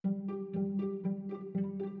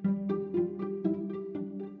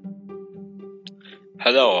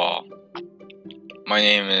Hello all. My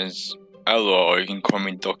name is Elo, or you can call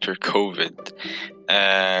me Dr. COVID,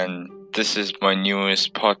 and this is my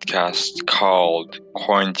newest podcast called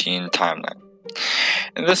Quarantine Timeline.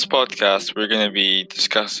 In this podcast, we're going to be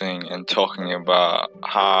discussing and talking about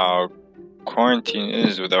how quarantine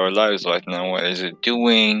is with our lives right now. What is it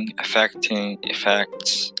doing, affecting,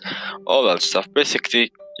 effects, all that stuff.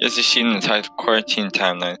 Basically, as you see in the title, Quarantine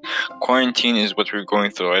Timeline. Quarantine is what we're going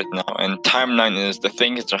through right now, and timeline is the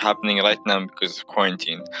things that are happening right now because of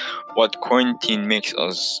quarantine. What quarantine makes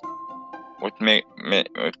us, what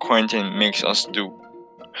quarantine makes us do.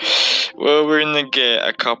 Well, we're gonna get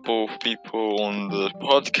a couple of people on the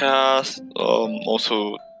podcast,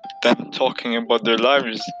 also them talking about their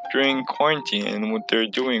lives during quarantine and what they're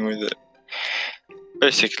doing with it.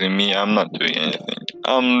 Basically, me, I'm not doing anything.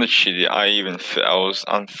 I'm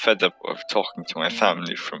fed up of talking to my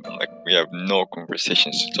family we have no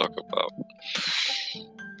conversations to talk about.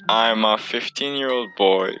 I'm a 15-year-old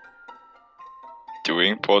boy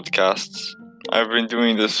doing podcasts. I've been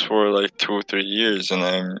doing this for 2 or 3 years and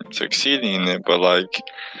I'm succeeding in it, but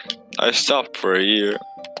I stopped for a year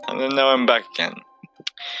and then now I'm back again.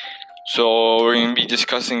 So we're going to be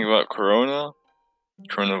discussing about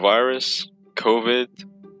coronavirus, COVID.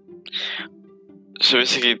 So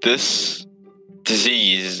basically this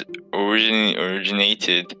disease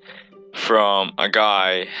originated from a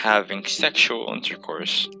guy having sexual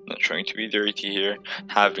intercourse, not trying to be dirty here,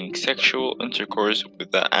 having sexual intercourse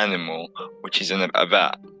with an animal, which is a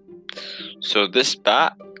bat. So this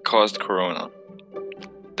bat caused corona.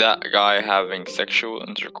 That guy having sexual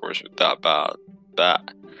intercourse with that bat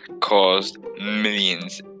caused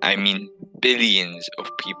billions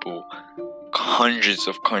of people, hundreds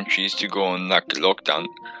of countries to go on lockdown.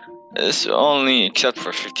 It's only except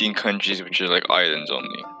for 15 countries, which are islands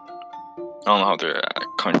only. I don't know how they're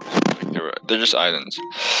countries. They're just islands.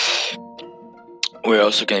 We're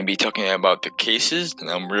also going to be talking about the cases, the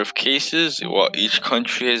number of cases, what each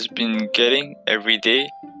country has been getting every day,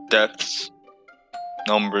 deaths,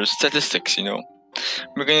 numbers, statistics,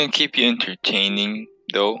 We're going to keep you entertaining,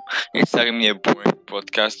 though. It's not going to be a boring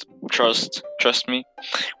podcast. Trust me.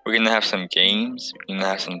 We're going to have some games. We're going to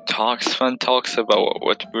have some fun talks about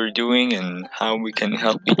what we're doing and how we can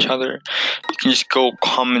help each other. You can just go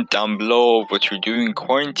comment down below what you're doing in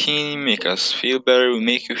quarantine. Make us feel better. We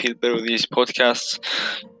make you feel better with these podcasts.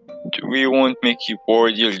 We won't make you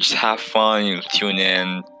bored. You'll just have fun. You'll tune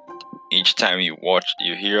in each time you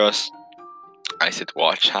hear us. I said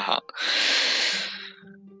watch, haha.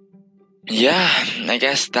 Yeah, I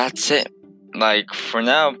guess that's it. For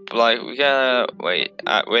now, we gotta wait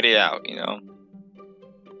it out,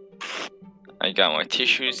 I got my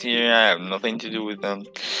tissues here, I have nothing to do with them.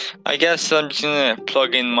 I guess I'm just gonna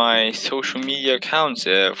plug in my social media accounts.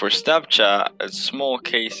 For Snapchat, it's small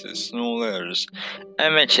cases, small letters,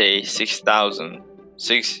 MHA 6000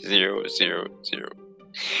 6000.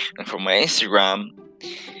 And for my Instagram,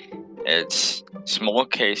 it's small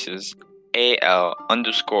cases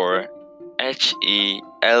AL_HELEWA.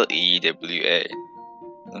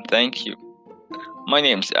 And thank you. My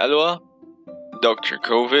name's Elwa, Dr.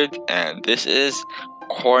 COVID, and this is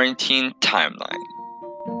Quarantine Timeline.